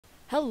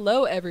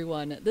Hello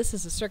everyone, this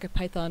is the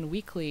CircuitPython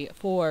Weekly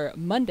for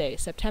Monday,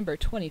 September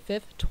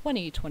 25th,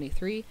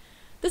 2023.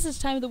 This is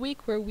time of the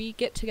week where we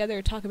get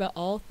together to talk about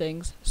all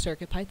things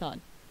CircuitPython.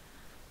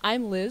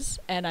 I'm Liz,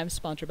 and I'm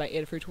sponsored by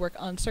Adafruit to work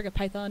on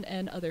CircuitPython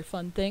and other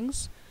fun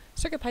things.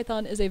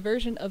 CircuitPython is a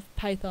version of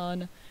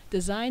Python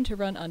designed to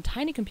run on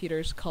tiny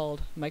computers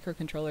called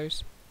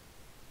microcontrollers.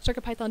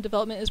 CircuitPython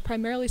development is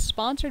primarily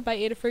sponsored by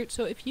Adafruit,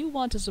 so if you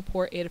want to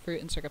support Adafruit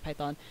and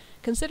CircuitPython,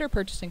 consider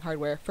purchasing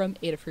hardware from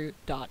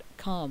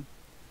adafruit.com.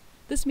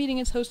 This meeting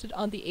is hosted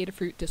on the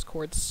Adafruit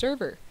Discord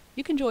server.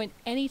 You can join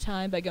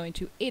anytime by going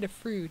to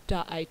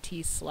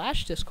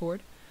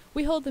adafruit.it/discord.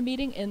 We hold the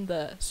meeting in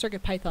the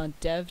CircuitPython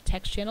dev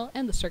text channel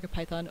and the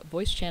CircuitPython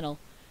voice channel.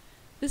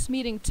 This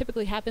meeting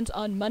typically happens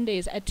on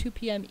Mondays at 2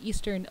 p.m.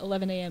 Eastern,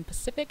 11 a.m.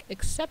 Pacific,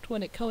 except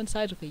when it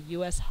coincides with a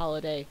U.S.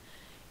 holiday.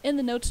 In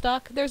the notes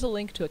doc, there's a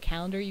link to a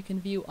calendar you can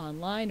view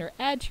online or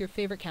add to your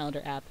favorite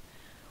calendar app.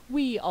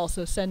 We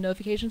also send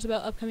notifications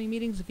about upcoming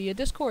meetings via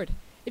Discord.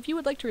 If you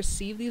would like to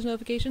receive these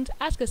notifications,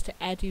 ask us to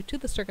add you to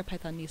the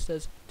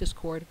CircuitPythonistas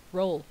Discord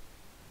role.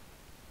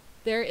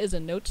 There is a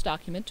notes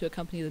document to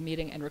accompany the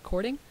meeting and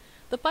recording.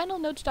 The final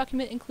notes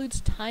document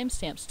includes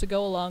timestamps to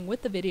go along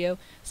with the video,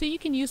 so you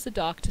can use the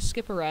doc to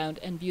skip around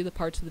and view the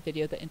parts of the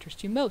video that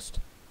interest you most.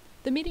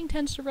 The meeting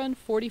tends to run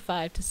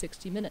 45 to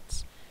 60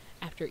 minutes.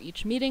 After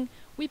each meeting,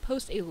 we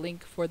post a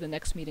link for the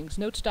next meeting's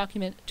notes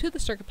document to the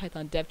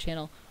CircuitPython dev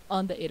channel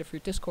on the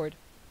Adafruit Discord.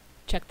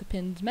 Check the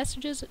pinned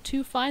messages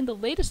to find the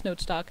latest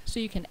notes doc so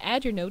you can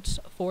add your notes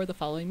for the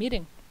following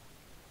meeting.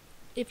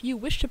 If you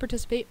wish to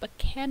participate but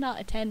cannot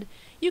attend,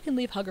 you can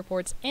leave hug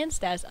reports and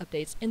status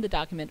updates in the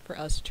document for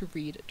us to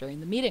read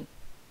during the meeting.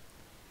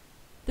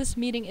 This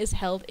meeting is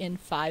held in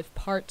 5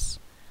 parts.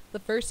 The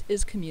first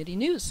is community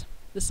news.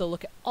 This will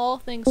look at all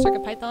things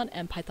CircuitPython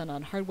and Python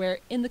on hardware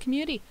in the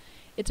community.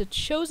 It's a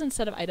chosen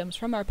set of items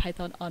from our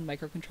Python on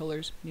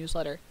Microcontrollers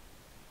newsletter.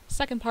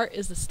 Second part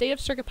is the state of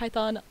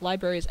CircuitPython,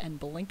 libraries, and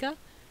Blinka.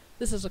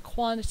 This is a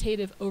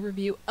quantitative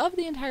overview of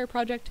the entire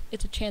project.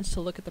 It's a chance to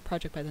look at the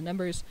project by the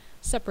numbers,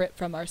 separate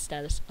from our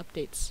status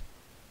updates.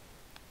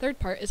 Third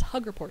part is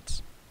Hug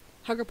Reports.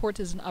 Hug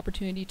Reports is an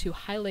opportunity to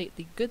highlight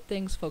the good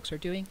things folks are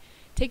doing,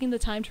 taking the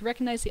time to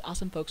recognize the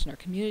awesome folks in our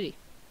community.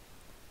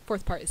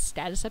 Fourth part is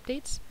Status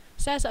Updates.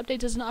 Status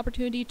Updates is an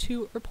opportunity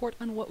to report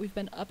on what we've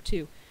been up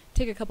to.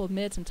 Take a couple of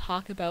minutes and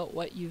talk about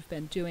what you've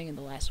been doing in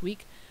the last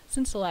week,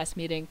 since the last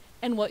meeting,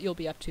 and what you'll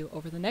be up to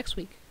over the next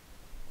week.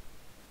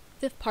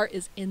 Fifth part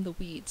is In the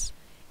Weeds.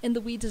 In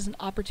the Weeds is an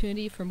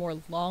opportunity for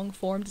more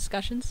long-form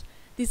discussions.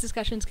 These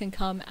discussions can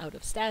come out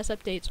of status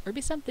updates or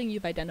be something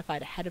you've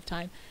identified ahead of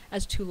time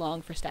as too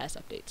long for status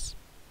updates.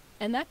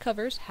 And that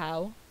covers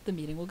how the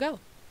meeting will go.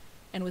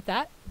 And with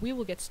that, we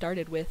will get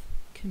started with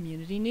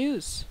community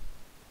news.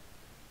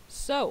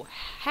 So,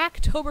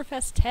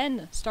 Hacktoberfest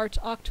 10 starts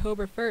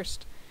October 1st.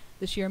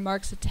 This year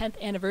marks the 10th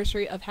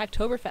anniversary of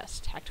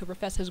Hacktoberfest.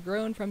 Hacktoberfest has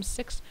grown from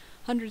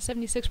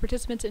 676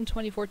 participants in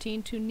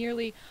 2014 to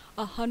nearly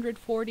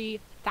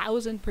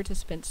 140,000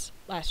 participants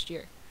last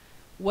year.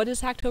 What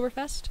is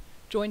Hacktoberfest?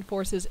 Join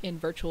forces in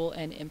virtual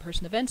and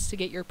in-person events to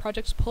get your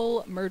project's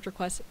pull merge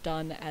requests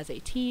done as a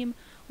team,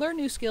 learn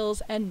new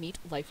skills, and meet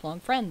lifelong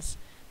friends.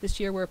 This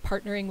year we're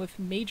partnering with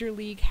Major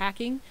League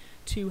Hacking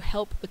to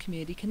help the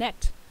community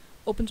connect.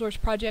 Open source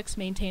projects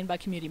maintained by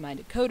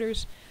community-minded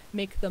coders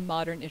make the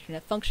modern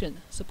internet function.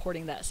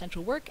 Supporting that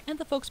essential work and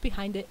the folks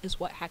behind it is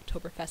what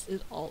Hacktoberfest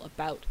is all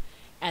about.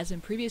 As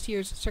in previous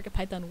years,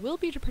 CircuitPython will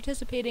be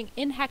participating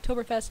in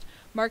Hacktoberfest,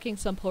 marking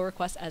some pull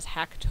requests as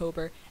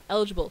Hacktober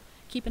eligible.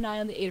 Keep an eye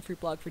on the Adafruit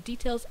blog for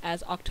details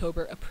as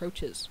October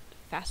approaches,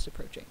 fast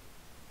approaching.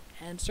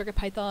 And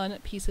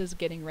CircuitPython pieces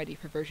getting ready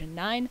for version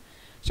 9.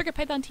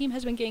 CircuitPython team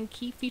has been getting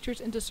key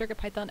features into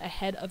CircuitPython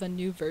ahead of a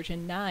new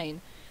version 9.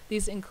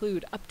 These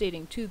include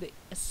updating to the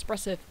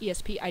expressive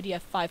ESP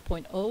IDF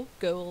 5.0,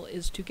 goal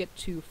is to get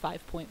to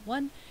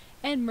 5.1,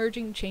 and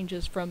merging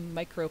changes from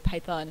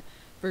MicroPython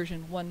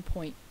version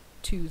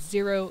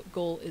 1.20,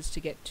 goal is to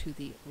get to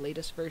the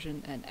latest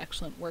version, and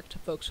excellent work to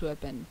folks who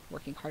have been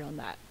working hard on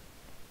that.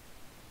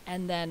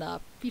 And then a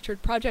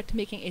featured project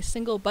making a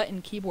single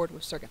button keyboard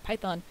with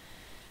CircuitPython.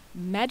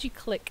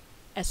 MagiClick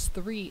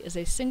S3 is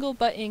a single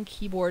button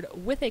keyboard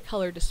with a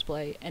color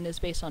display and is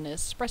based on an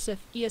expressive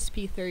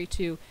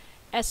ESP32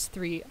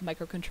 S3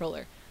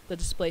 microcontroller. The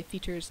display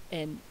features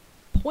an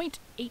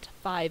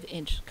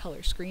 0.85-inch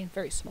color screen,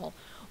 very small,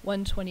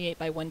 128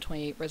 by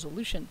 128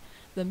 resolution.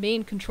 The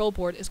main control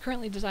board is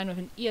currently designed with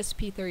an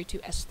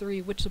ESP32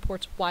 S3, which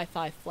supports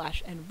Wi-Fi,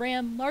 flash, and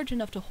RAM large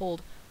enough to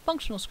hold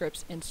functional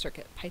scripts in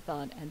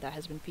CircuitPython, and that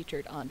has been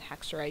featured on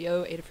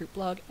Hackster.io, Adafruit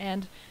blog,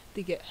 and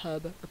the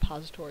GitHub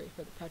repository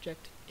for the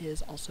project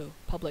is also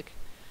public.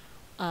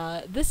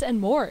 This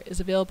and more is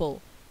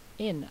available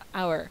in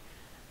our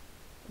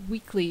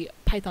weekly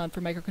Python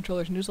for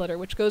Microcontrollers newsletter,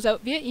 which goes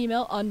out via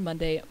email on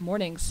Monday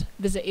mornings.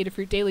 Visit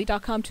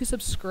adafruitdaily.com to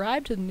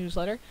subscribe to the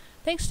newsletter.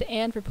 Thanks to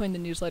Anne for putting the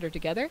newsletter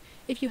together.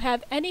 If you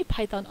have any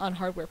Python on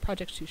hardware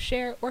projects to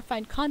share or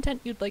find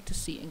content you'd like to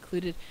see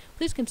included,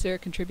 please consider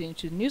contributing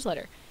to the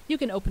newsletter. You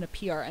can open a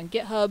PR on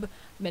GitHub,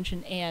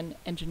 mention Anne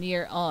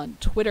Engineer on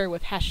Twitter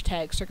with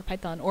hashtag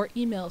CircuitPython, or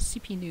email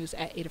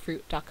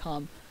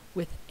cpnews@adafruit.com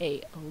with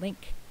a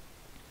link.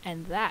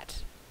 And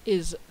that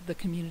is the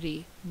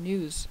community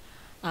news.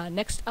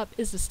 Next up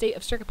is the state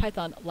of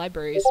CircuitPython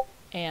libraries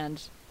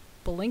and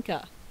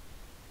Blinka.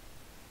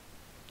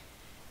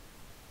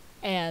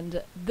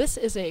 And this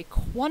is a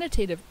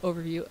quantitative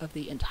overview of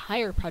the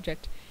entire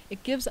project.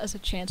 It gives us a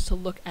chance to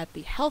look at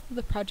the health of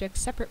the project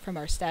separate from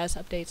our status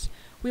updates.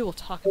 We will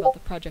talk about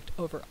the project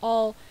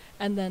overall,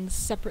 and then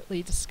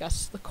separately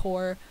discuss the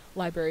core,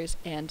 libraries,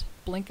 and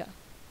Blinka.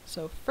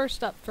 So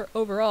first up for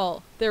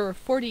overall, there were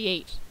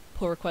 48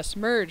 pull requests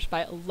merged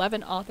by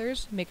 11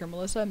 authors: Maker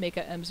Melissa,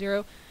 Meka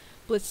M0,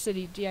 Blitz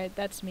City DI,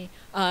 that's me,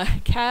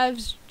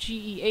 Cavs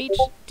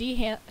GEH, D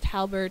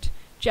Halbert,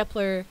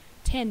 Jepler,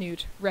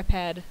 Tanute,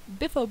 Repad,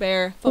 Biffo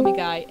Bear, Foamy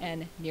Guy,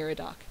 and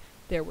Niradoc.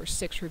 There were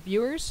 6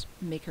 reviewers: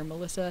 Maker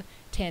Melissa,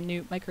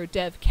 Tanute,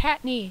 Microdev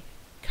Katney,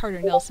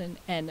 Carter Nelson,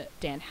 and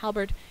Dan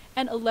Halbert,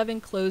 and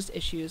 11 closed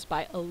issues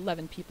by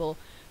 11 people,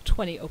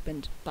 20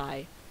 opened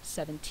by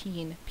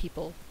 17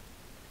 people.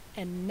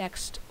 And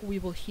next we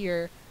will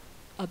hear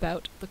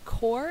about the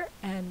core,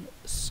 and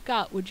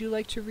Scott, would you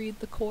like to read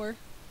the core?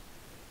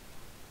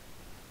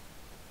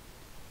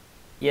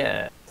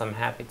 Yeah, I'm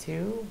happy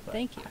to. But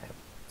thank you. I'm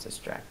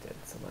distracted,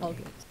 so let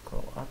me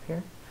scroll up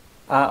here.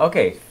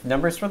 Okay,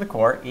 numbers for the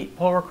core. 8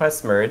 pull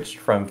requests merged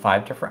from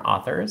 5 different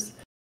authors.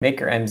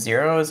 Maker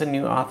M0 is a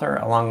new author,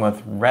 along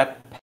with Repid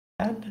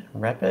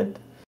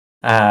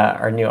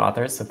are new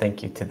authors, so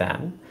thank you to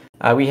them.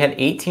 We have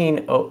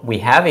 18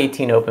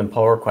 open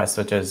pull requests,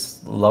 which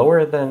is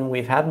lower than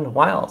we've had in a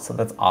while, so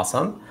that's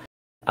awesome.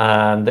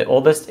 The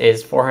oldest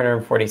is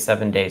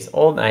 447 days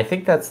old, and I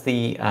think that's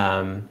the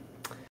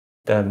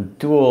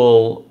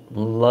dual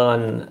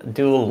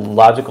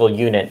logical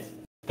unit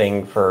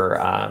thing for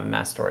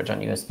mass storage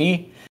on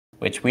USB,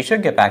 which we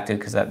should get back to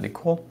because that'd be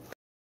cool.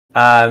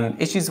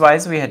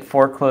 Issues-wise, we had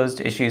 4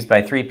 closed issues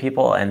by 3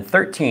 people and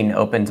 13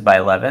 opened by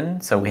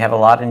 11. So we have a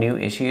lot of new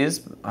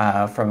issues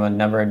from a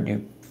number of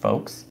new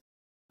folks.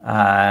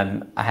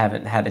 I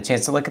haven't had a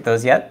chance to look at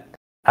those yet.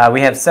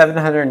 We have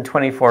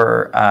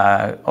 724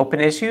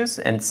 open issues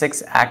and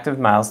 6 active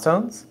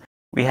milestones.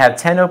 We have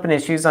 10 open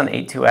issues on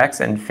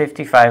 8.2x and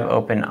 55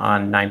 open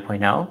on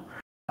 9.0.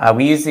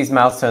 We use these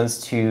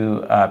milestones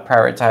to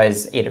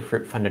prioritize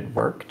Adafruit funded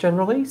work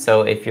generally.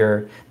 So if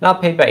you're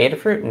not paid by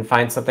Adafruit and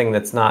find something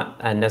that's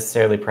not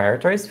necessarily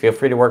prioritized, feel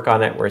free to work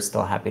on it. We're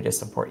still happy to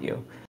support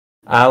you.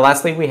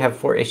 Lastly, we have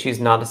 4 issues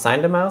not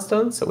assigned to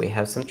milestones, so we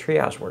have some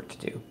triage work to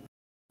do.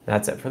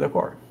 That's it for the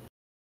core.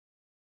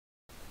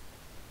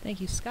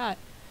 Thank you, Scott.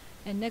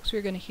 And next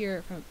we're going to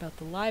hear about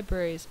the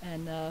libraries.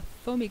 And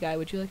Foamy Guy,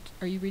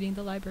 are you reading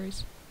the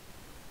libraries?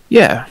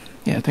 Yeah,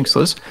 thanks,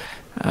 Liz.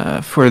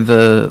 For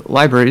the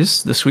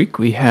libraries this week,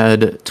 we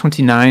had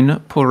 29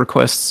 pull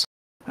requests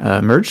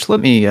merged. Let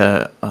me,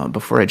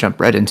 before I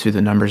jump right into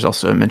the numbers,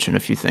 also mention a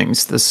few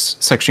things. This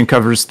section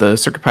covers the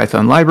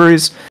CircuitPython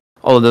libraries.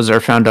 All of those are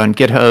found on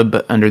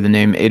GitHub under the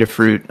name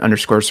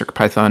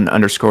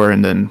Adafruit_CircuitPython_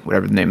 and then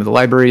whatever the name of the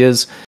library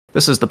is.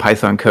 This is the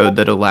Python code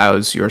that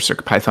allows your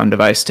CircuitPython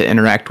device to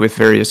interact with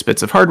various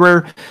bits of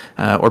hardware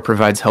or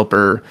provides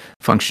helper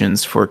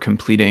functions for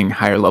completing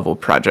higher level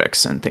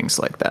projects and things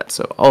like that.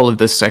 So all of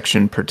this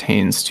section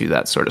pertains to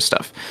that sort of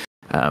stuff.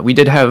 We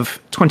did have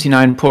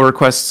 29 pull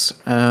requests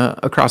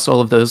across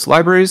all of those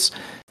libraries.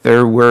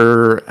 There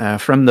were,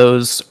 from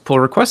those pull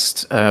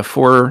requests,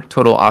 4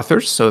 total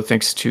authors. So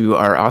thanks to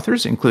our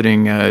authors,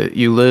 including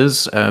you,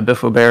 Liz,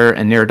 Biffo Bear,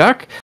 and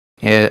Niradoc.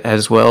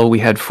 As well, we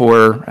had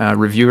 4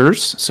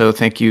 reviewers, so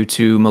thank you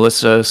to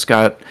Melissa,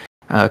 Scott,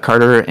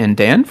 Carter, and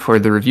Dan for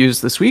the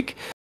reviews this week.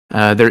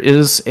 There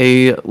is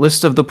a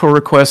list of the pull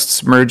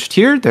requests merged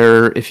here.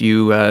 If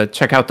you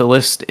check out the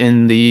list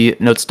in the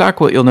notes doc,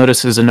 what you'll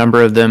notice is a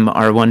number of them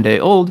are 1 day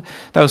old.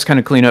 That was kind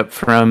of cleanup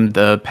from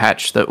the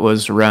patch that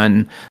was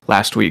run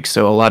last week.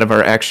 So a lot of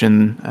our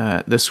action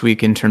this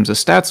week in terms of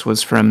stats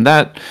was from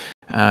that.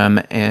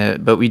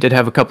 But we did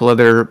have a couple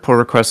other pull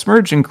requests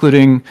merge,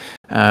 including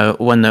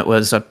one that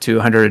was up to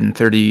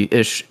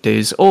 130-ish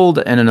days old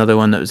and another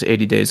one that was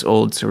 80 days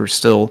old. So we're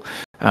still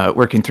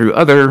working through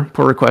other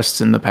pull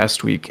requests in the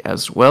past week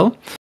as well.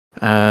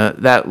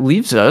 That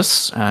leaves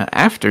us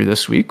after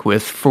this week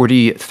with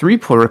 43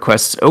 pull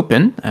requests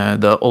open,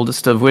 the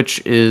oldest of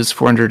which is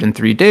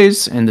 403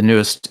 days and the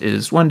newest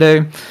is 1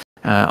 day.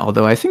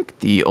 Although I think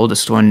the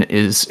oldest one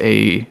is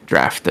a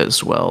draft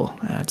as well.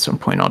 At some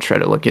point I'll try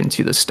to look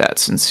into the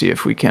stats and see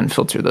if we can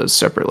filter those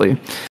separately.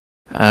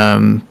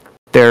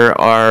 There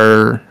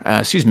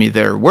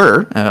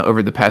were,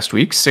 over the past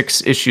week,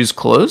 6 issues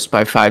closed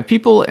by 5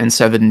 people and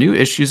 7 new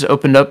issues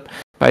opened up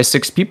by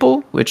 6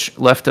 people, which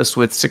left us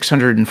with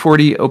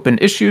 640 open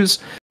issues,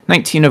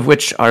 19 of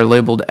which are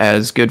labeled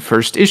as Good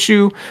First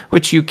Issue,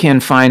 which you can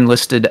find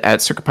listed at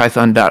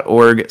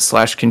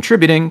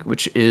circuitpython.org/contributing,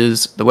 which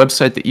is the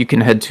website that you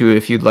can head to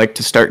if you'd like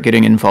to start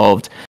getting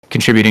involved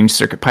contributing to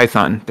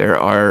CircuitPython. There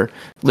are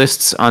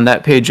lists on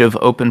that page of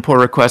open pull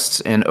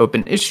requests and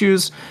open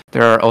issues.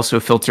 There are also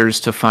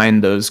filters to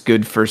find those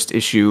good first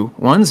issue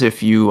ones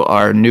if you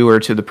are newer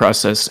to the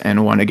process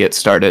and want to get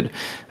started.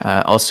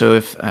 Also,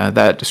 if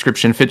that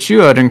description fits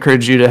you, I'd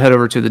encourage you to head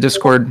over to the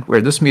Discord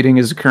where this meeting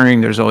is occurring.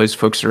 There's always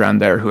folks around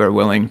there who are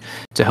willing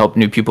to help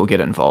new people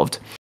get involved.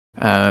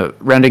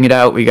 Rounding it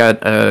out, we got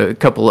a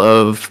couple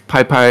of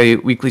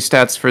PyPy weekly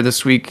stats for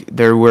this week.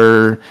 There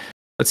were,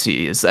 let's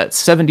see, is that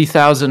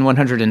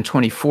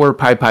 70,124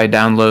 PyPy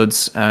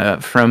downloads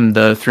from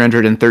the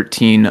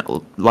 313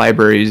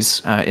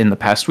 libraries in the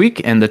past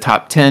week, and the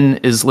top 10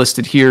 is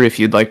listed here if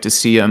you'd like to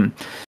see them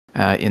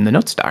in the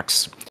notes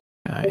docs.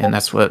 And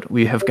that's what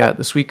we have got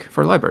this week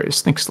for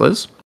libraries. Thanks,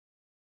 Liz.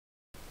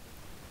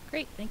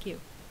 Great, thank you.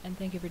 And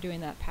thank you for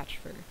doing that patch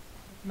for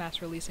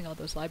mass releasing all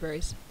those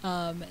libraries.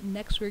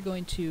 Next, we're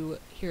going to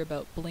hear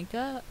about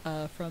Blinka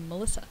from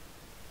Melissa.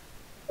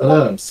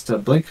 Hello, so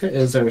Blinka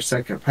is our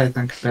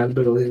CircuitPython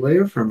compatibility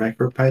layer for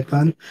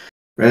MicroPython,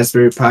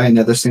 Raspberry Pi, and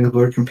other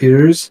single-board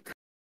computers.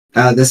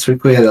 This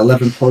week we had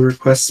 11 pull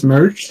requests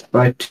merged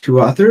by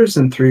 2 authors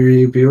and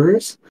 3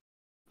 reviewers.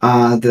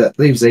 That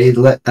leaves a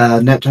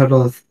net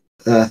total of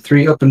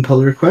 3 open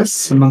pull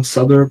requests amongst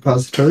other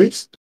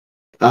repositories.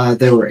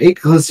 There were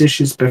 8 closed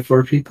issues by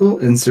 4 people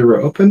and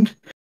 0 opened,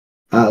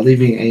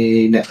 leaving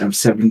a net of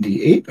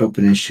 78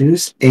 open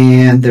issues.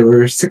 And there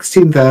were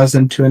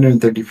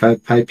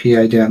 16,235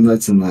 PyPI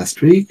downloads in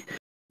last week,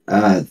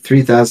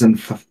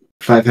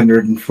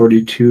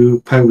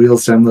 3,542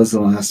 PyWheels downloads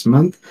in the last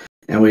month,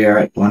 and we are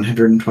at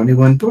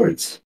 121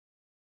 boards.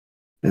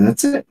 And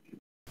that's it.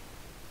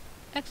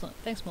 Excellent.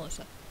 Thanks,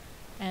 Melissa.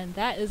 And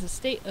that is the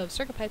state of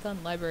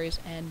CircuitPython libraries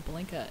and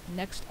Blinka.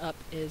 Next up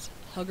is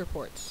Hug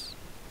Reports.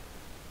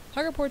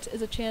 Hug Reports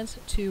is a chance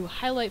to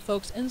highlight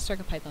folks in the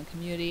CircuitPython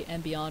community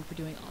and beyond for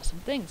doing awesome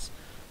things.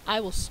 I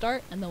will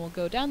start, and then we'll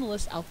go down the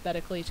list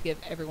alphabetically to give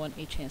everyone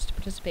a chance to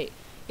participate.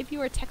 If you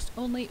are text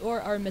only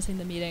or are missing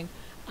the meeting,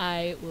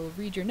 I will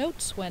read your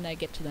notes when I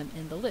get to them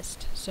in the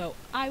list. So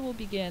I will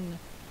begin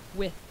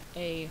with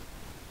a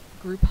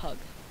group hug.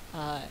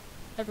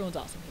 Everyone's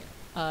awesome here.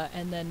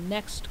 And then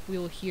next we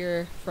will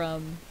hear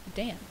from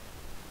Dan.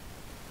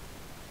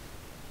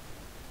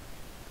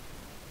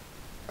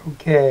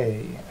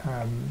 Okay.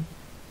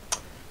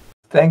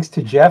 Thanks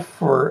to Jeff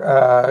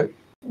for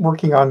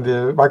working on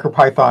the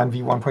MicroPython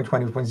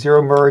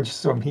v1.20.0 merge.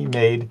 So he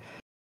made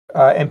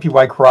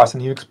MPY cross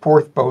and Unix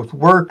port both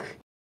work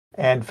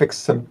and fix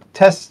some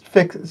test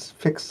failures,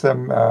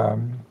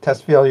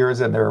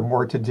 and there are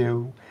more to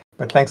do.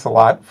 But thanks a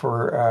lot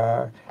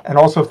for, and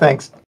also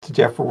thanks to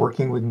Jeff for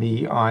working with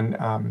me on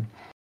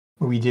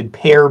when we did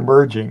pair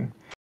merging,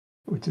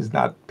 which is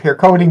not pair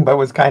coding, but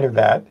was kind of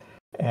that,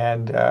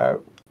 and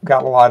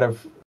got a lot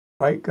of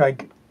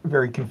like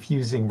very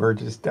confusing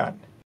merges done.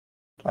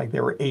 Like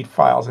there were 8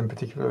 files in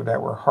particular that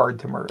were hard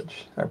to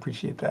merge. I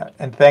appreciate that,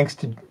 and thanks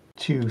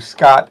to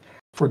Scott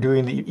for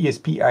doing the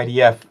ESP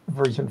IDF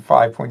version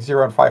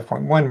 5.0 and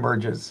 5.1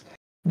 merges.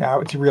 Now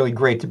it's really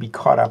great to be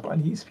caught up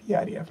on ESP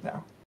IDF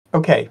now.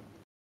 Okay.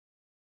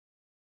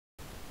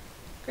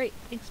 Great,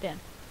 thanks, Dan.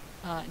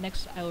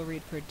 Next, I will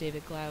read for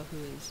David Glau, who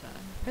is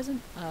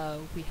present.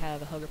 We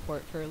have a hug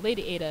report for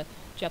Lady Ada,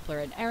 Jepler,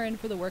 and Aaron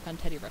for the work on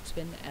Teddy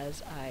Ruxpin,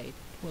 as I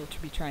will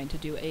be trying to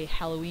do a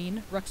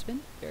Halloween Ruxpin,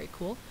 very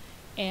cool,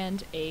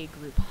 and a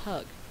group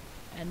hug.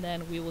 And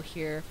then we will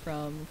hear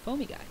from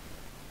Foamy Guy.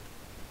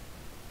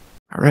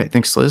 All right,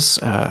 thanks, Liz.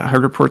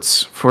 Hug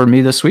reports for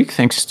me this week.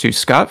 Thanks to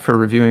Scott for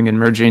reviewing and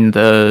merging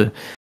the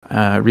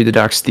Read the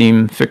Docs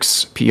theme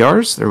fix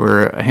PRs. There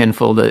were a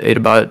handful that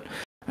Adabot,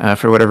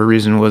 for whatever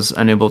reason, was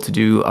unable to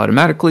do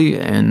automatically,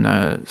 and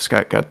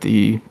Scott got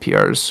the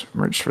PRs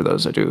merged for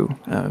those. I do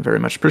very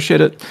much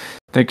appreciate it.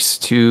 Thanks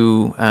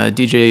to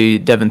DJ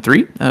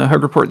Devon3,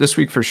 Hug report this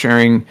week, for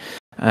sharing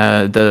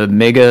the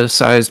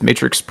mega-sized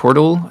matrix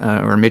portal,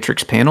 or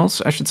matrix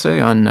panels, I should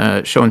say,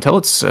 on Show and Tell.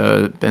 It's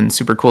been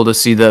super cool to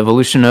see the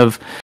evolution of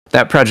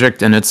that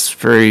project, and it's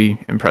very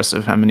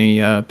impressive how many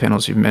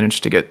panels you've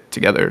managed to get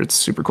together. It's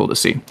super cool to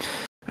see.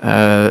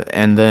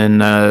 And then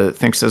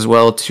thanks as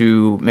well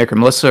to Maker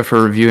Melissa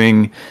for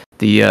reviewing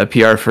the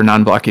PR for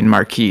non-blocking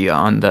marquee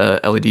on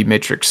the LED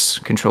matrix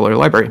controller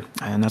library.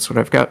 And that's what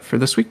I've got for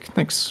this week.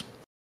 Thanks.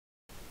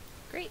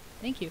 Great,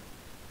 thank you.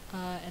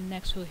 And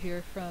next we'll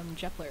hear from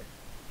Jepler.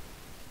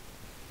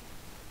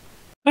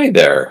 Hi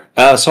there.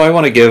 So I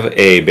want to give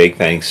a big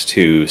thanks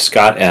to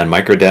Scott and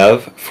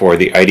MicroDev for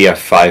the IDF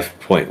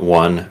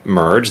 5.1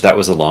 merge. That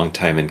was a long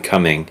time in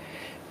coming.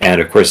 And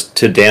of course,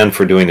 to Dan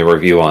for doing the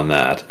review on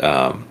that.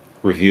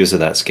 Reviews of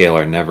that scale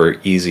are never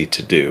easy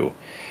to do.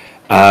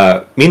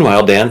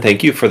 Meanwhile, Dan,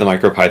 thank you for the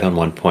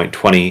MicroPython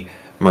 1.20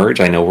 merge.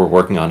 I know we're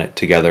working on it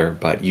together,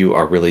 but you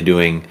are really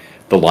doing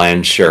the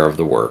lion's share of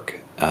the work.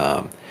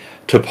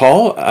 To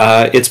Paul,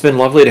 it's been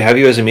lovely to have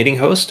you as a meeting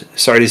host.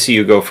 Sorry to see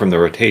you go from the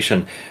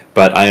rotation,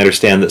 but I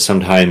understand that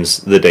sometimes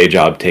the day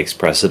job takes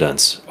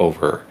precedence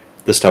over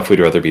the stuff we'd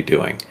rather be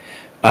doing.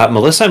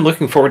 Melissa, I'm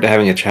looking forward to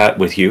having a chat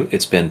with you.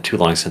 It's been too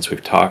long since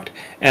we've talked.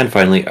 And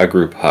finally, a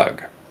group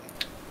hug.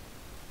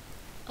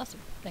 Awesome.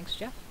 Thanks,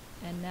 Jeff.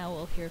 And now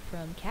we'll hear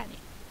from Kattni.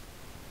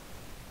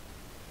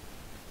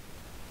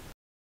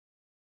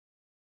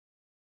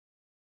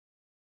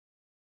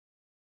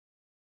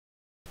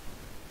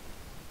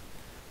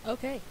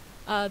 Okay,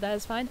 that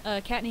is fine.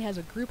 Kattni has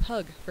a group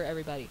hug for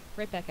everybody.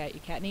 Right back at you,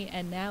 Kattni.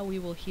 And now we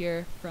will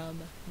hear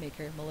from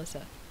Maker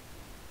Melissa.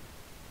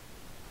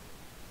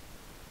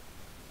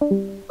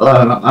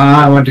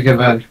 I want to give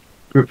a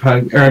group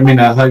hug,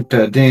 a hug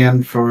to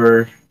Dan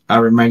for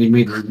reminding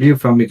me to review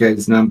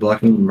Foamy-Guide's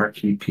non-blocking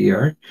marquee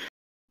PR.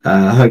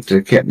 A hug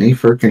to Kattni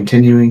for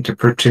continuing to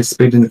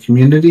participate in the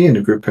community, and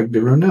a group hug to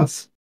everyone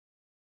else.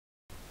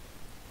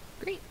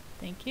 Great,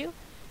 thank you.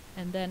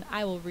 And then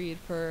I will read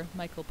for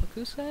Michael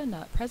Pakuska,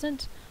 not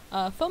present.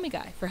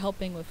 Foamy-Guide for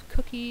helping with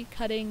cookie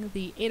cutting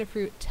the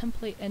Adafruit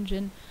template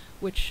engine,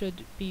 which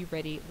should be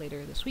ready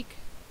later this week.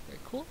 Very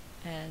cool.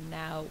 And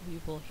now we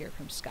will hear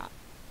from Scott.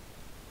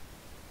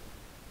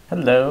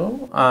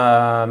 Hello.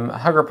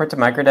 Hug report to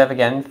MicroDev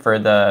again for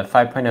the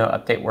 5.0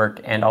 update work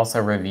and also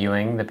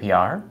reviewing the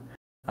PR.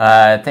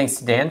 Thanks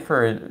to Dan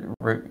for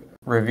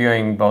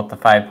reviewing both the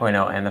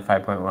 5.0 and the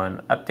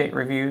 5.1 update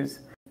reviews.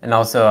 And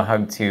also a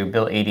hug to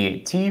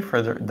Bill88T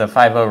for the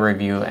 5.0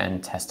 review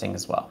and testing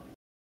as well.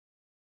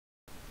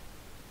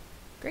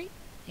 Great,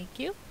 thank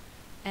you.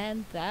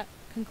 And that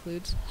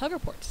concludes hug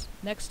reports.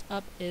 Next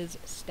up is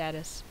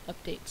status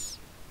updates.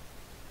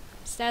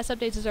 Status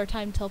updates is our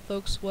time to tell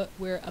folks what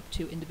we're up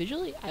to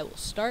individually. I will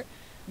start,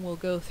 and we'll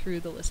go through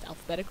the list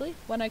alphabetically.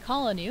 When I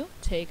call on you,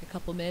 take a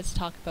couple minutes to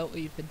talk about what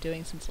you've been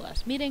doing since the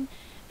last meeting,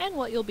 and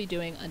what you'll be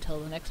doing until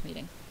the next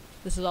meeting.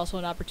 This is also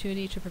an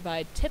opportunity to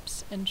provide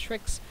tips and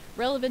tricks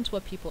relevant to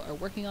what people are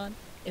working on.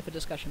 If a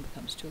discussion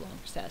becomes too long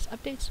for status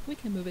updates, we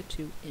can move it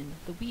to In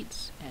the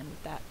Weeds. And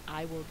with that,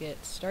 I will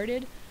get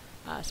started.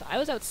 So I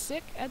was out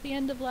sick at the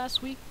end of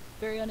last week,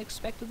 very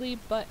unexpectedly,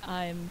 but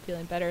I'm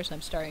feeling better, so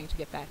I'm starting to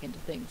get back into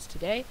things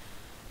today.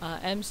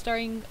 I'm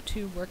starting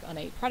to work on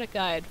a product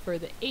guide for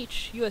the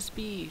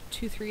HUSB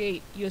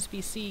 238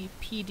 USB-C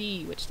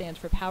PD, which stands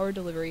for Power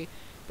Delivery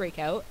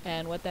Breakout,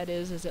 and what that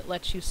is it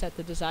lets you set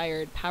the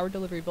desired power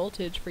delivery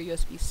voltage for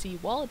USB-C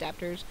wall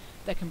adapters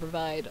that can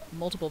provide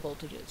multiple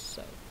voltages.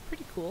 So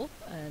pretty cool,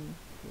 and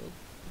the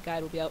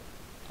guide will be out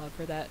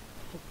for that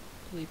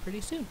hopefully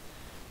pretty soon.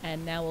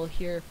 And now we'll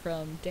hear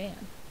from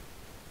Dan.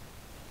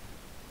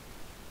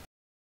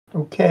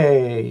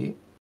 Okay.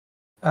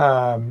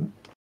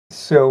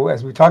 So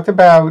as we talked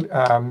about,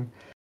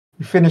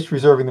 we finished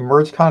reserving the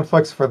merge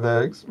conflicts for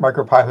the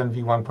MicroPython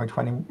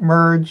v1.20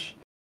 merge,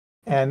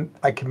 and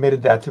I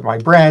committed that to my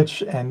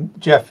branch, and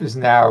Jeff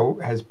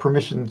has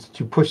permissions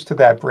to push to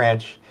that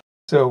branch,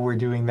 so we're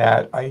doing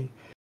that.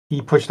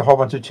 He pushed a whole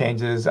bunch of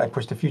changes, I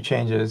pushed a few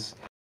changes,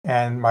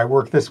 and my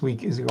work this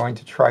week is going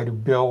to try to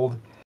build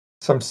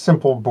some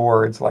simple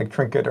boards like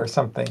Trinket or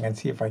something and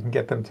see if I can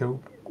get them to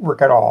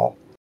work at all.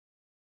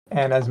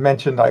 And as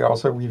mentioned, I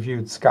also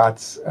reviewed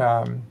Scott's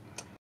ESP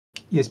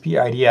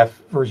IDF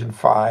version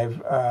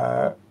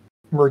 5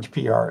 merge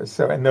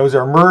PRs. And those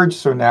are merged,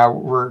 so now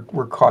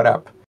we're caught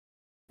up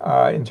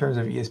in terms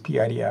of ESP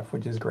IDF,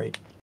 which is great.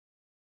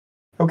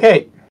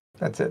 Okay,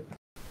 that's it.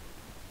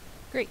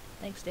 Great,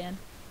 thanks, Dan.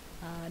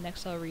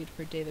 Next I'll read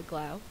for David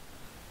Glau.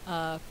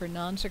 For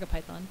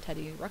non-CircuitPython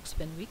Teddy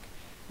Ruxpin week,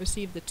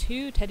 received the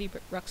 2 Teddy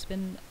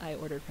Ruxpin I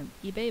ordered from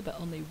eBay, but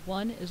only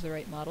one is the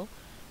right model.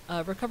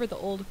 Recovered the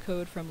old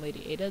code from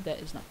Lady Ada that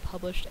is not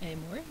published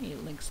anymore. He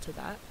links to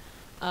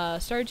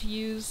that. Started to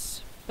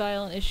use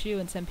file and issue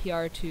and send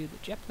PR to the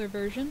Jepler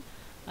version.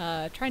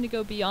 Trying to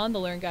go beyond the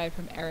Learn Guide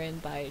from Aaron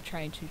by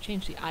trying to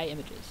change the eye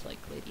images like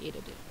Lady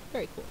Ada did.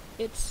 Very cool.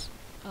 It's,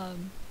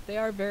 they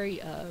are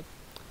very,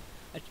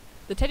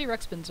 the Teddy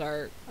Ruxpins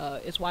are,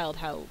 it's wild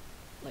how,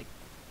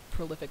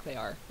 prolific they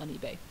are on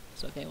eBay.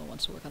 So if anyone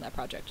wants to work on that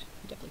project,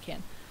 you definitely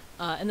can.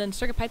 And then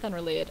CircuitPython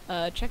related,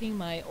 checking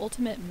my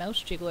ultimate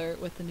mouse jiggler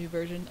with the new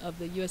version of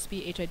the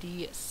USB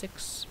HID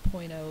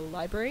 6.0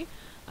 library.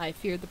 I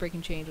feared the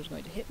breaking change was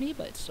going to hit me,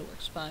 but it still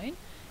works fine.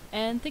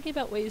 And thinking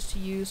about ways to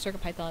use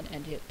CircuitPython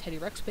and Teddy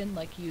Ruxpin,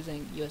 like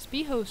using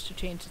USB host to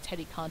change the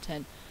Teddy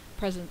content,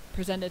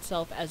 present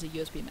itself as a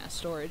USB mass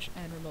storage,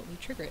 and remotely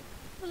trigger it.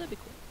 Oh, that'd be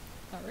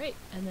cool. Alright,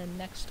 and then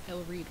next I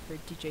will read for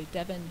DJ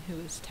Devon, who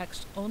is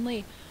text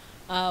only.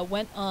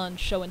 Went on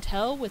show and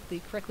tell with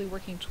the correctly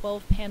working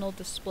 12-panel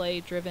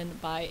display driven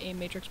by a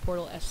Matrix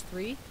Portal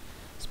S3.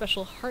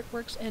 Special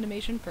Heartworks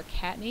animation for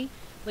Kattni.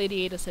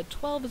 Lady Ada said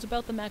 12 is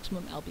about the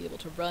maximum I'll be able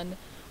to run.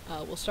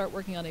 We'll start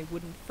working on a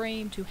wooden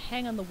frame to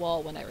hang on the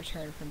wall when I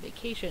return from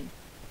vacation.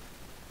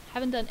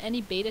 Haven't done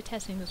any beta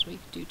testing this week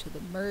due to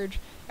the merge.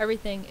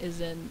 Everything is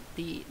in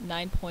the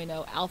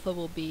 9.0. Alpha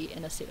will be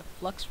in a state of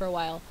flux for a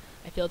while.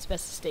 I feel it's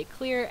best to stay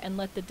clear and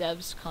let the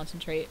devs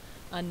concentrate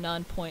on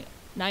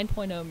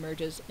 9.0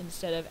 merges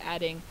instead of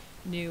adding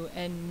new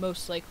and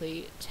most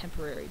likely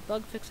temporary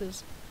bug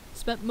fixes.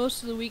 Spent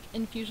most of the week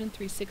in Fusion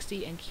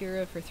 360 and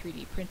Kira for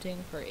 3D printing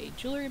for a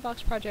jewelry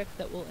box project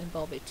that will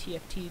involve a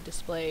TFT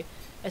display,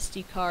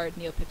 SD card,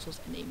 NeoPixels,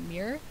 and a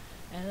mirror.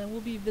 And then we'll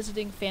be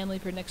visiting family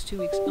for the next 2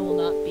 weeks and will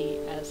not be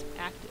as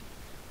active.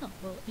 Oh,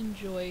 well,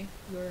 enjoy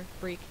your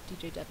break,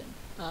 DJ Devin.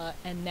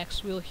 And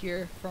next we'll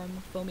hear from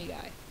Foamy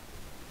Guy.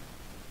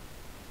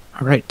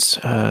 All right.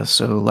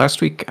 So last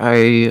week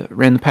I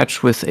ran the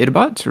patch with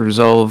Adabot to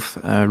resolve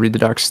read the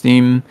docs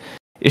theme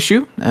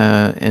issue,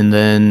 and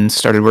then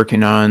started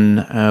working on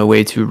a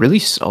way to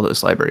release all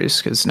those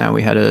libraries, because now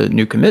we had a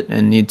new commit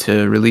and need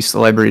to release the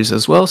libraries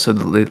as well, so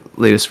the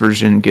latest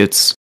version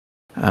gets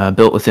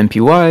built with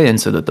MPY, and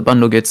so that the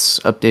bundle gets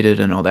updated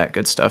and all that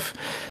good stuff.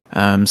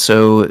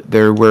 So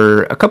there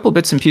were a couple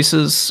bits and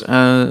pieces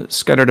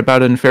scattered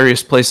about in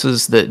various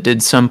places that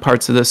did some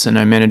parts of this, and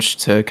I managed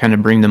to kind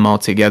of bring them all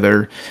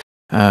together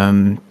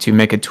to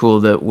make a tool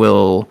that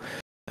will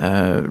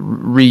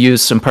reuse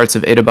some parts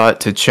of Adabot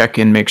to check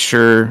and make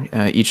sure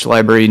each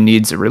library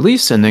needs a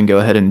release, and then go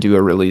ahead and do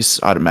a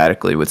release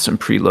automatically with some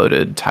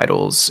preloaded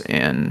titles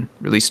and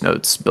release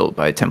notes built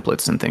by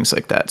templates and things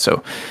like that.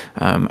 So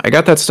I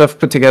got that stuff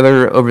put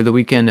together over the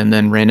weekend and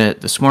then ran it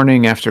this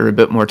morning after a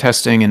bit more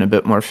testing and a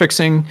bit more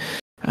fixing.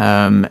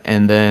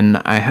 And then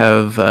I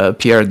have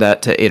PR'd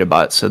that to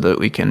Adabot so that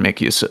we can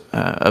make use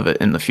of it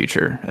in the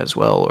future as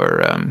well,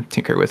 or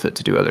tinker with it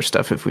to do other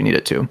stuff if we need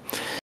it to.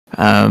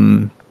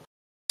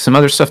 Some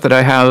other stuff that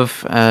I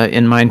have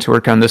in mind to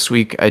work on this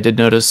week, I did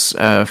notice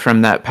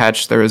from that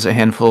patch there was a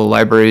handful of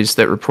libraries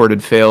that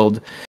reported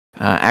failed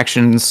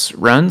actions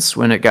runs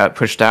when it got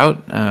pushed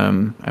out.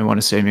 I want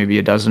to say maybe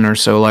a dozen or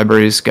so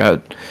libraries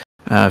got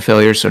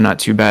failures, so not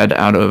too bad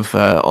out of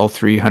all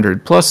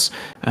 300 plus.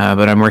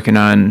 But I'm working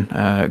on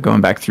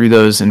going back through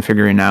those and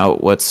figuring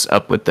out what's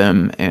up with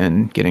them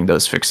and getting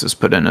those fixes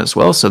put in as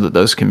well, so that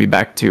those can be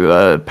back to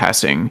a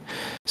passing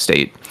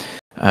state.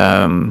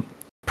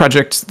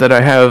 Project that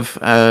I have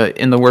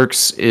in the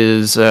works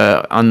is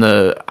on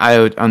the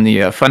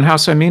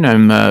Funhouse.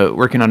 I'm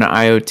working on an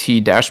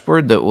IoT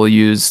dashboard that will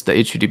use the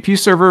HTTP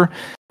server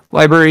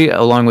library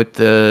along with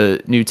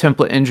the new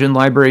template engine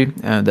library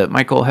that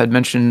Michael had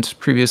mentioned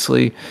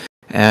previously.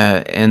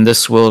 And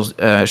this will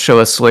show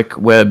a slick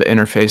web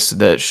interface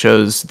that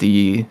shows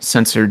the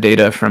sensor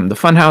data from the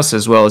Funhouse,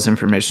 as well as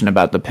information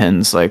about the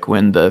pins, like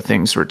when the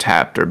things were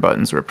tapped or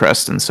buttons were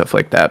pressed and stuff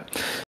like that,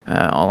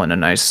 all in a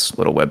nice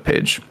little web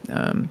page,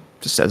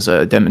 just as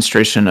a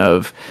demonstration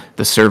of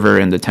the server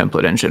and the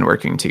template engine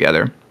working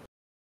together.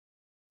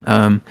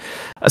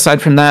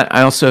 Aside from that,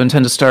 I also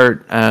intend to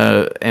start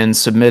and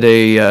submit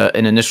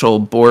an initial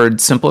board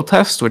simple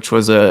test, which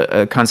was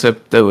a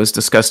concept that was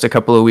discussed a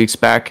couple of weeks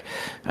back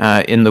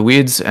in the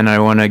weeds, and I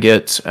want to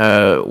get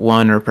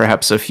one or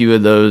perhaps a few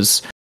of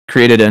those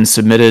created and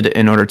submitted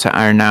in order to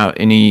iron out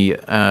any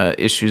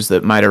issues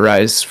that might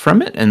arise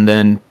from it, and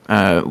then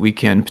we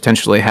can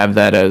potentially have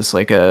that as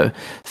like a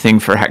thing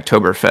for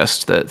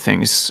Hacktoberfest,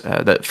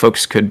 that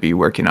folks could be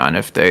working on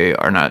if they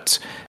are not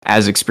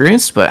as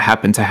experienced but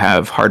happen to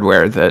have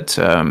hardware that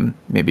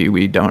maybe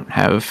we don't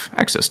have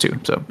access to.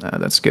 So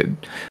that's a good,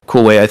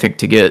 cool way, I think,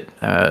 to get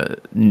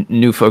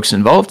new folks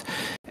involved.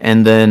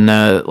 And then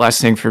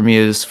last thing for me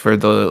is for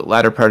the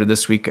latter part of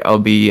this week, I'll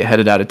be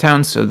headed out of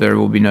town, so there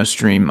will be no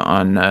stream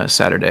on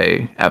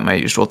Saturday at my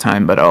usual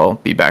time, but I'll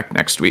be back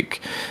next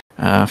week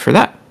for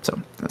that. So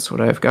that's what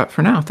I've got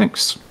for now.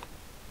 Thanks.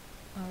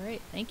 All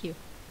right, thank you.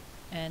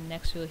 And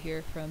next we'll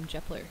hear from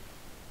Jepler.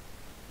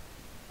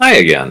 Hi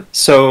again.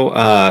 So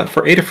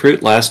for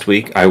Adafruit last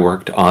week, I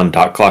worked on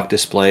dot clock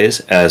displays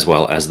as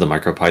well as the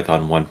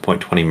MicroPython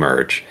 1.20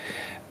 merge.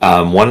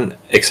 One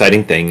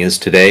exciting thing is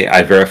today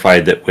I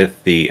verified that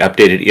with the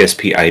updated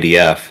ESP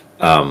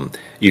IDF,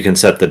 you can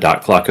set the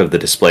dot clock of the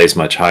displays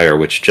much higher,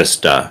 which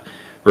just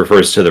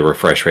refers to the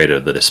refresh rate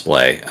of the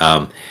display.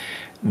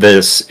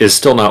 This is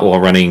still not while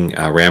running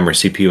RAM or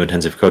CPU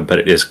intensive code, but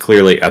it is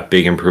clearly a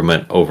big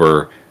improvement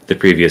over the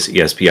previous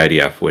ESP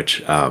IDF, which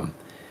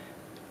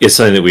is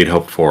something that we'd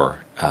hoped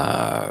for.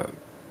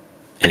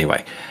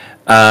 Anyway.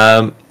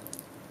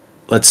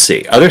 Let's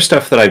see. Other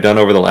stuff that I've done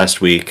over the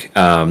last week.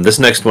 This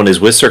next one is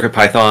with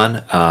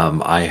CircuitPython.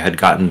 I had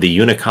gotten the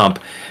Unicomp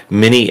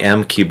Mini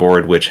M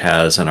keyboard, which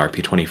has an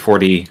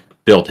RP2040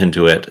 built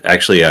into it.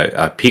 Actually,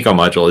 a Pico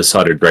module is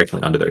soldered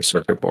directly onto their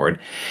circuit board.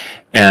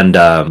 And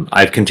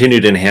I've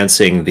continued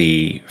enhancing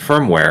the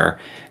firmware.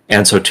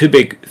 And so two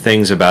big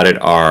things about it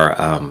are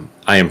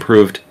I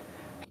improved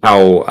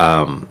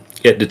how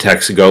it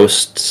detects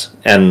ghosts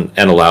and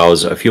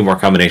allows a few more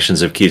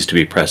combinations of keys to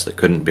be pressed that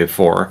couldn't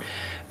before.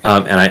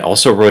 And I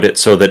also wrote it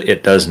so that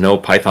it does no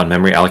Python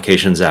memory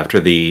allocations after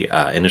the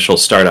initial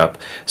startup.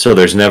 So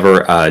there's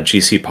never a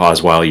GC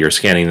pause while you're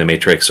scanning the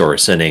matrix or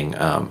sending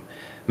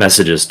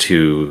messages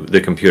to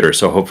the computer.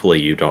 So hopefully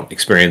you don't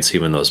experience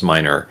even those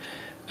minor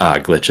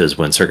glitches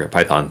when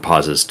CircuitPython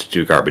pauses to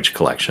do garbage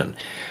collection.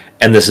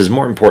 And this is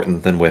more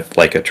important than with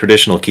like a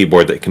traditional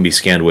keyboard that can be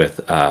scanned with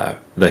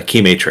the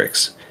key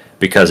matrix.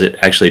 because it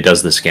actually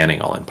does the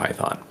scanning all in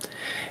Python.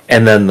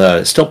 And then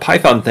the still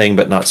Python thing,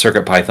 but not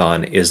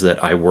CircuitPython, is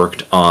that I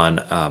worked on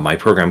my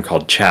program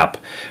called CHAP,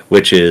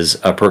 which is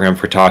a program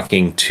for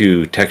talking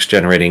to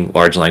text-generating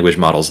large language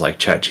models like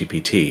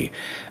ChatGPT.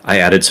 I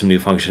added some new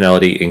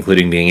functionality,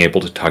 including being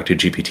able to talk to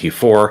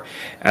GPT-4,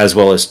 as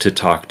well as to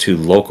talk to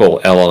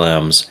local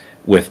LLMs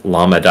with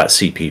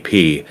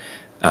llama.cpp,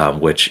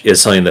 which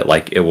is something that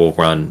like it will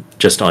run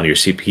just on your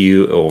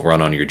CPU, it will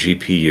run on your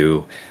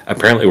GPU.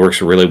 Apparently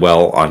works really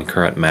well on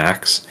current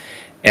Macs.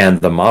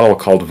 And the model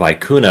called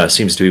Vicuna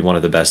seems to be one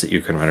of the best that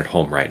you can run at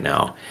home right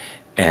now.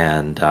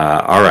 And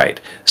all right,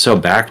 so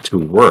back to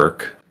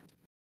work.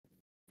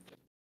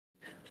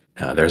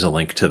 There's a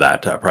link to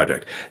that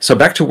project. So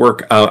back to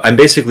work, I'm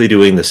basically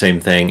doing the same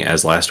thing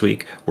as last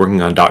week,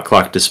 working on dot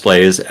clock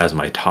displays as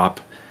my top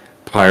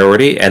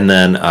priority, and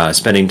then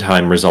spending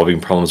time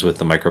resolving problems with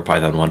the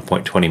MicroPython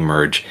 1.20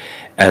 merge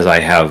as I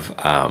have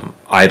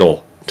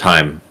idle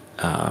time.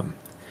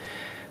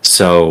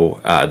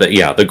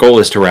 The goal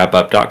is to wrap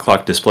up dot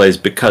clock displays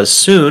because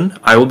soon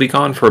I will be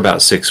gone for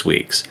about 6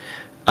 weeks.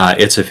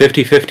 It's a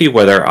 50-50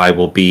 whether I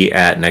will be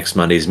at next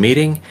Monday's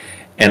meeting,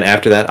 and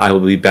after that I will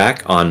be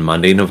back on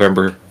Monday,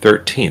 November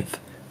 13th.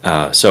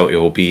 So it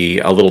will be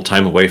a little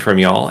time away from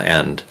y'all,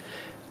 and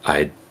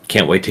I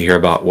can't wait to hear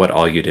about what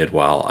all you did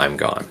while I'm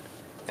gone.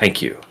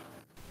 Thank you.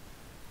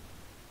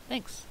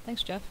 Thanks,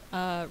 Jeff.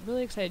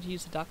 Really excited to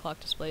use the dot clock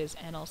displays,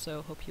 and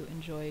also hope you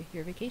enjoy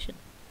your vacation.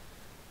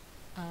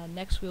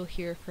 Next, we'll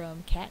hear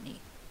from Katney.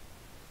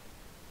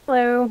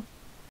 Hello.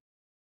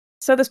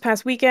 So this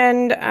past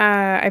weekend,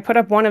 I put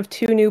up one of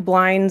 2 new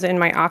blinds in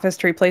my office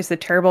to replace the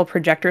terrible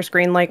projector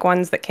screen-like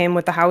ones that came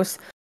with the house.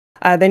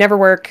 They never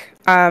work.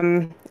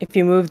 If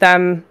you move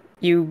them,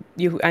 you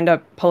end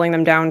up pulling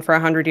them down for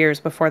 100 years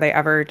before they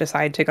ever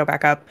decide to go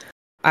back up.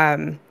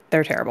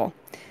 They're terrible.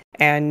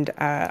 And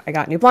I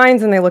got new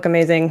blinds, and they look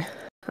amazing.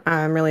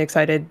 I'm really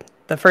excited.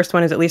 The first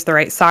one is at least the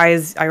right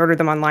size. I ordered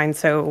them online,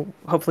 so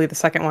hopefully the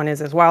second one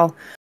is as well.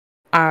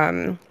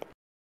 And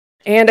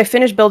I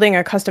finished building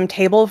a custom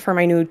table for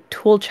my new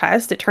tool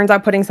chest. It turns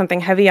out putting something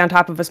heavy on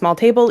top of a small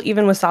table,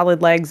 even with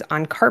solid legs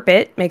on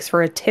carpet, makes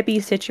for a tippy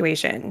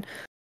situation.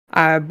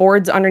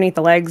 Boards underneath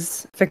the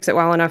legs fix it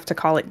well enough to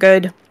call it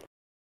good.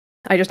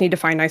 I just need to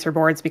find nicer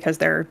boards because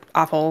they're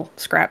awful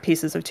scrap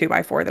pieces of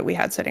 2x4 that we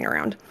had sitting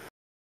around.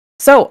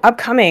 So,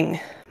 upcoming,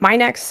 my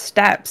next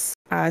steps.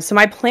 So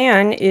my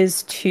plan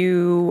is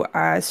to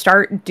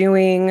start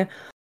doing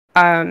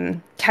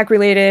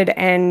tech-related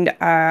and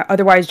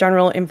otherwise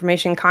general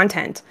information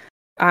content.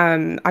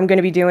 I'm going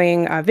to be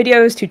doing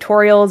videos,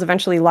 tutorials,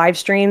 eventually live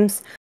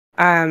streams.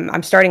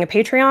 I'm starting a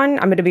Patreon.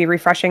 I'm going to be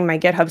refreshing my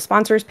GitHub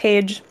sponsors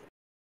page.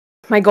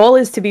 My goal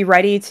is to be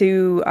ready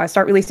to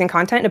start releasing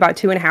content in about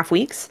 2.5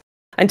 weeks.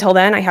 Until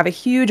then, I have a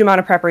huge amount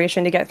of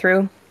preparation to get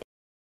through.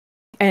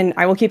 And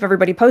I will keep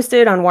everybody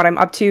posted on what I'm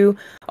up to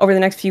over the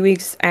next few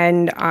weeks.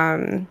 And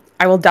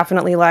I will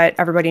definitely let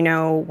everybody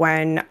know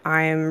when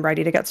I'm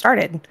ready to get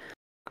started.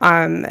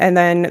 And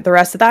then the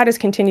rest of that is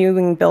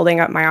continuing building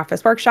up my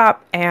office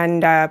workshop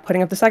and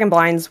putting up the second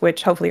blinds,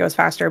 which hopefully goes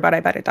faster, but I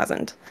bet it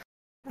doesn't.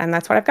 And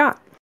that's what I've got.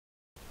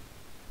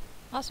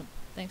 Awesome.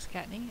 Thanks,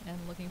 Katney, and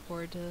looking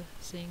forward to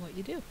seeing what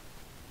you do.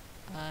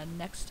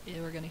 Next,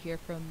 we're going to hear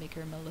from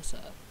Maker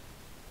Melissa.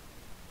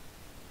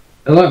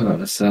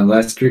 Hello. So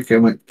last week I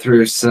went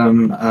through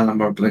some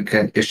more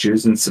Blinka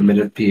issues and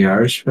submitted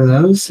PRs for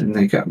those, and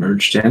they got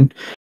merged in.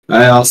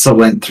 I also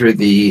went through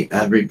the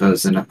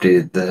repos and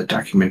updated the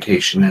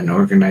documentation and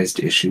organized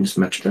issues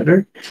much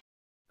better.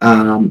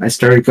 I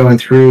started going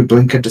through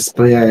Blinka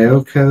display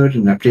IO code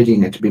and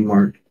updating it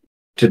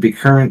to be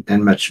current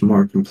and much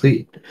more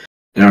complete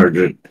in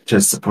order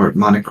to support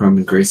monochrome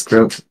and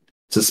grayscale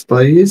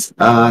displays.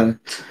 And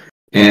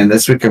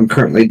this week I'm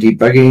currently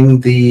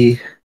debugging the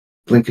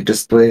Blinka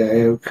display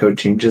IO code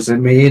changes I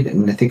made,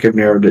 and I think I've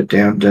narrowed it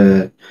down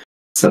to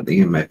something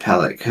in my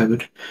palette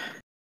code.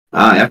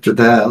 After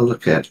that, I'll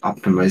look at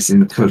optimizing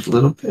the code a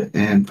little bit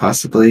and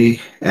possibly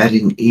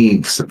adding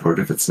e-ink support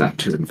if it's not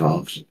too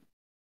involved.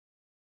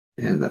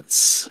 And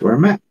that's where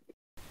I'm at.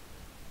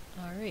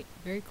 All right,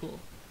 very cool.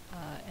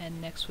 And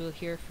next we'll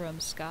hear from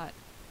Scott.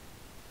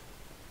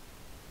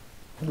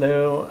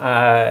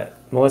 Hello.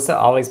 Melissa,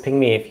 always ping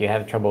me if you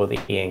have trouble with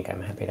e-ink.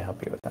 I'm happy to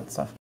help you with that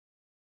stuff.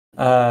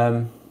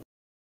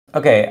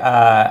 Okay,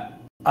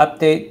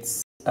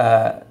 updates.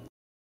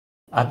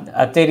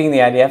 Updating the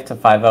IDF to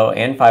 5.0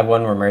 and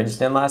 5.1 were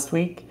merged in last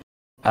week,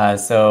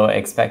 so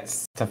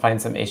expect to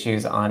find some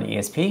issues on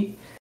ESP.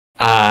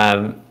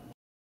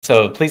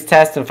 So please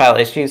test and file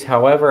issues.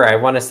 However, I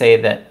want to say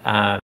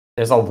that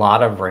there's a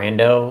lot of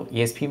rando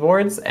ESP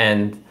boards,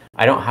 and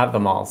I don't have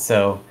them all.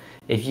 So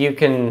if you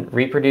can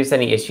reproduce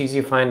any issues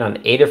you find on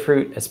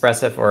Adafruit,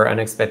 Espressif, or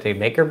Unexpected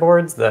Maker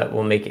boards, that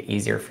will make it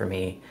easier for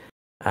me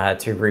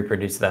to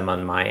reproduce them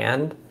on my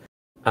end.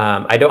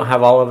 I don't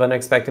have all of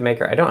Unexpected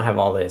Maker. I don't have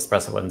all the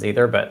Espresso ones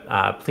either,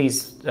 but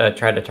please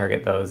try to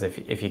target those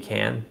if you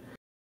can.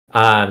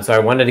 So I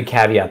wanted to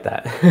caveat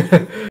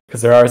that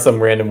because there are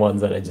some random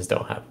ones that I just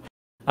don't have.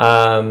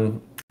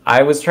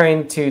 I was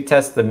trying to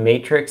test the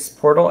Matrix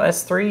Portal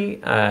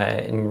S3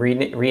 and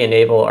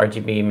re-enable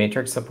RGB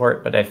Matrix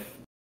support, but I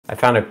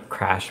found a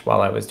crash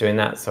while I was doing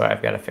that, so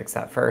I've got to fix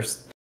that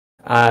first.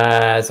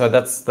 So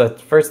that's the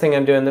first thing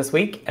I'm doing this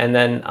week, and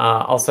then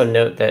also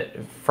note that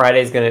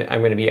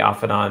I'm gonna be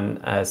off and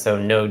on,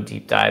 so no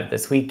deep dive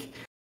this week.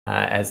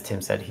 As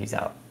Tim said, he's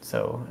out,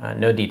 so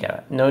no deep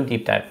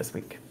dive this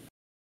week.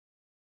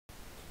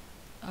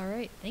 All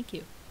right, thank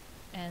you.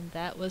 And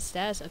that was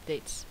status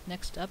updates.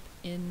 Next up,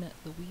 In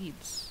the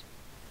Weeds.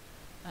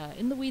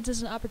 In the Weeds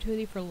is an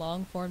opportunity for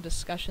long-form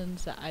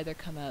discussions that either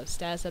come out of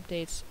status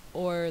updates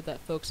or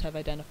that folks have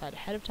identified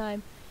ahead of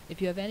time.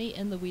 If you have any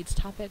In the Weeds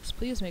topics,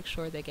 please make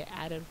sure they get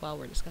added while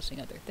we're discussing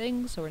other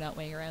things, so we're not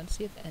waiting around to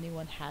see if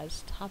anyone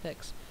has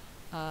topics.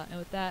 And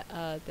with that,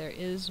 there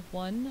is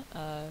one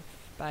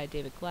by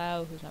David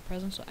Glau, who's not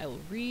present, so I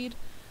will read.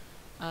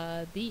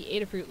 The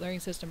Adafruit Learning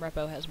System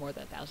repo has more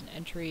than 1,000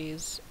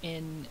 entries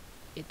in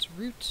its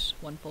root,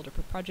 one folder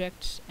per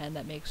project, and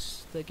that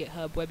makes the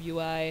GitHub web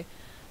UI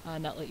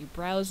not let you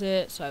browse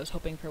it, so I was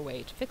hoping for a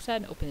way to fix that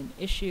and open an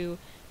issue,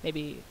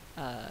 maybe,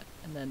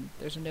 and then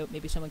there's a note,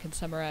 maybe someone can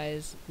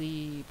summarize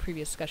the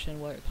previous discussion,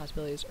 what are the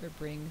possibilities, or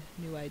bring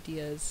new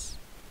ideas.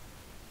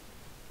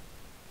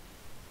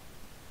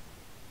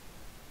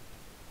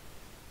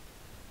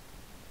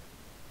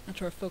 Not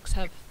sure if folks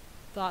have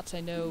thoughts.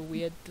 I know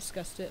we had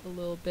discussed it a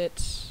little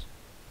bit.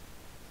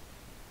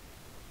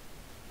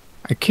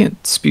 I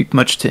can't speak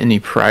much to any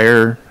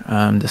prior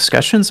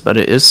discussions, but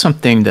it is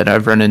something that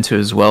I've run into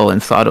as well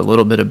and thought a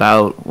little bit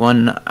about.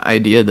 One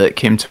idea that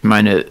came to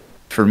mind,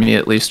 for me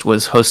at least,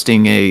 was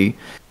hosting a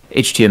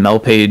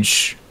HTML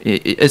page,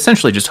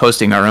 essentially just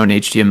hosting our own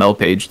HTML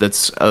page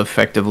that's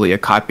effectively a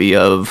copy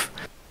of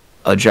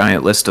a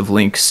giant list of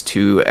links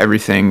to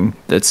everything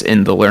that's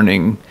in the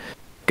learning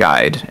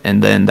guide.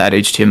 And then that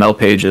HTML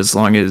page, as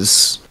long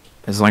as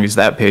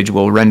that page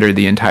will render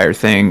the entire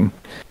thing,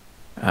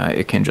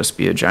 it can just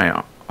be a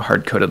giant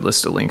hard-coded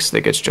list of links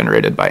that gets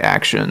generated by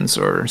actions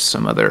or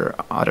some other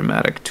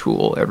automatic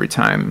tool every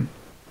time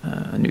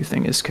a new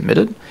thing is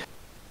committed.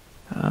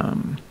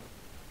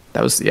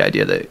 That was the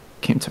idea that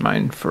came to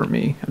mind for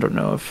me. I don't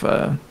know if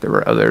there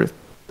were other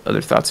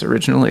thoughts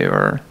originally,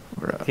 or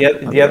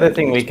the other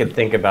thing we could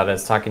think about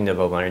is talking to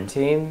the Learn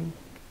team.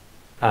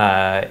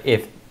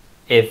 If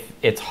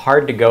it's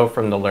hard to go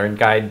from the Learn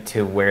guide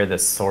to where the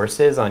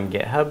source is on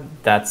GitHub,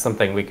 that's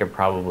something we could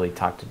probably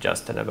talk to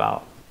Justin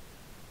about,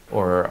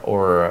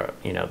 or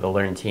the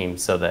Learn team,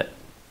 so that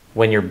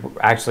when you're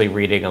actually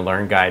reading a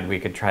Learn guide, we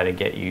could try to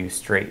get you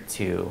straight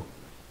to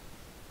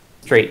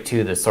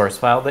the source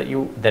file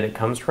that it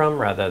comes from,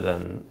 rather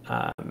than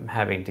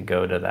having to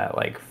go to that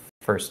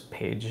first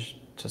page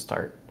to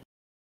start.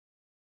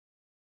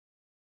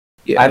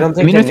 Yeah, I don't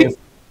think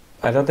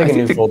a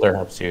new folder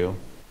helps you.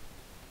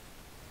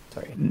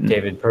 Sorry,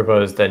 David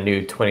proposed a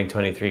new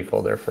 2023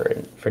 folder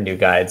for new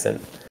guides, and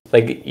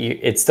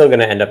it's still going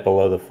to end up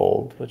below the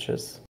fold, which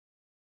is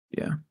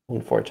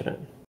unfortunate.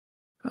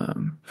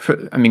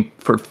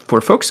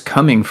 For folks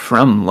coming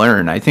from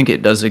Learn, I think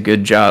it does a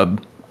good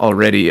job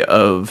already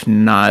of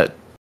not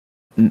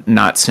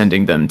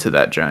sending them to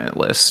that giant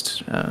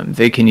list.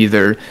 They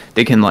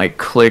can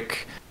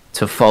click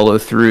to follow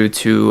through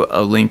to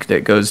a link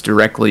that goes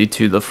directly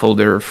to the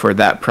folder for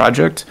that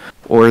project,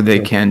 or they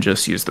can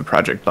just use the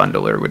project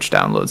bundler, which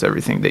downloads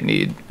everything they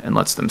need and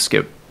lets them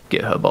skip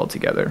GitHub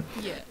altogether.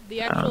 Yeah,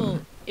 the actual,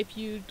 if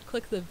you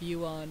click the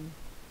view on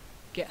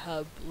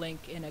GitHub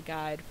link in a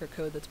guide for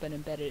code that's been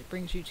embedded, it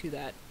brings you to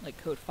that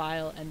code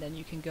file, and then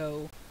you can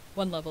go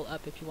one level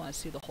up if you want to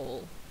see the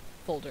whole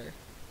folder.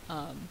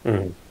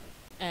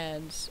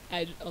 And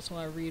I also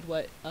want to read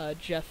what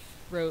Jeff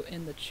wrote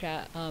in the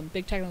chat.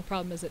 Big technical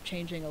problem is that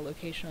changing a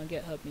location on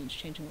GitHub means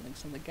changing the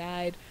links in the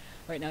guide.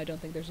 Right now I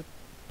don't think there's a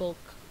bulk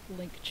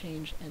link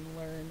change in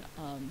Learn.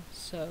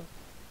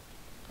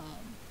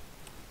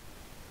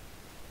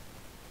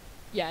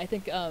 Yeah, I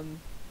think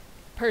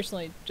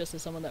personally, just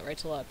as someone that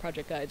writes a lot of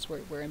project guides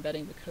where we're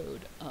embedding the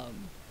code,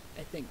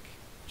 I think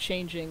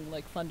changing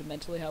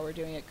fundamentally how we're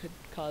doing it could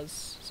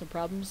cause some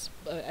problems.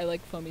 I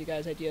like Foamy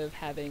Guy's idea of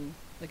having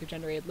a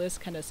generated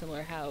list, kind of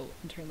similar how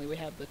internally we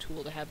have the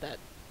tool to have that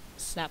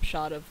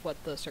snapshot of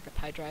what the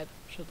CircuitPy drive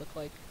should look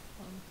like.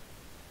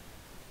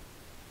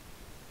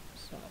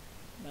 So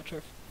I'm not sure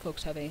if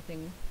folks have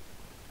anything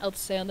else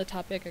to say on the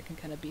topic, or can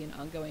kind of be an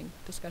ongoing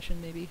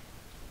discussion maybe.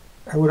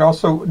 I would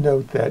also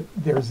note that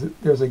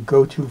there's a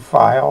go-to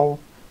file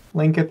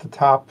link at the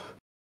top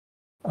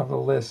of the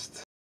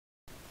list.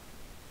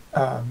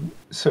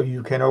 So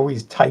you can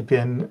always type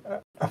in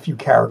a few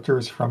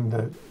characters from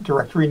the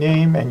directory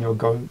name, and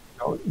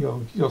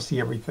you'll see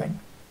everything.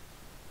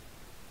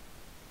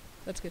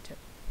 That's a good tip.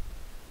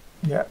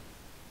 Yeah.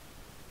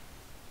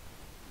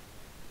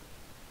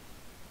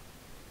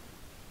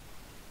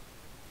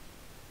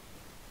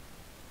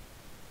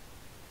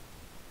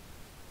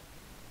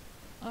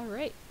 All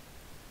right.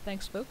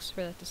 Thanks, folks,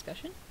 for that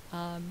discussion.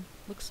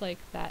 Looks like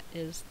that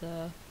is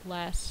the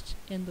last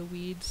In the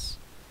Weeds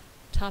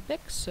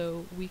topic,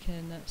 so we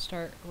can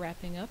start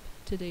wrapping up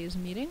today's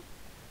meeting.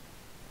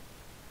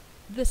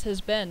 This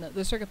has been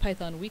the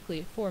CircuitPython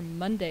Weekly for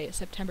Monday,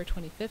 September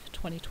 25th,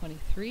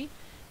 2023.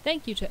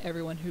 Thank you to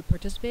everyone who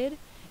participated.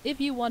 If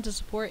you want to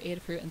support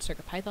Adafruit and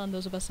CircuitPython,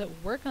 those of us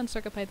that work on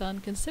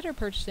CircuitPython, consider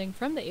purchasing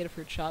from the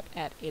Adafruit shop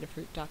at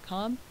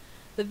adafruit.com.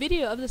 The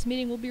video of this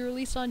meeting will be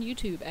released on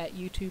YouTube at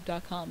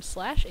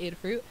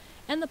youtube.com/Adafruit,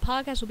 and the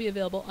podcast will be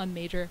available on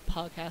major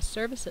podcast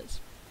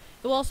services.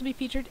 It will also be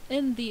featured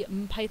in the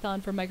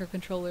Python for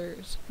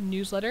Microcontrollers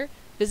newsletter.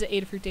 Visit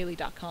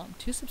adafruitdaily.com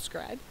to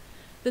subscribe.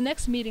 The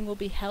next meeting will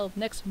be held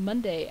next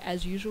Monday,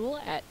 as usual,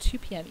 at 2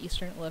 p.m.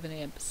 Eastern, 11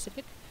 a.m.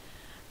 Pacific.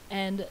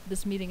 And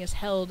this meeting is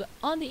held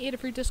on the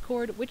Adafruit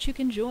Discord, which you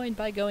can join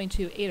by going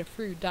to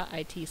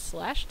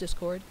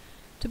adafruit.it/discord.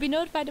 To be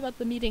notified about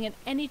the meeting and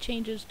any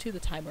changes to the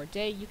time or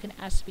day, you can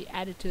ask to be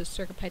added to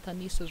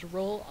CircuitPythonista's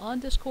role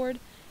on Discord,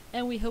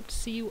 and we hope to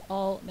see you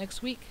all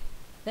next week.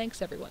 Thanks,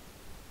 everyone.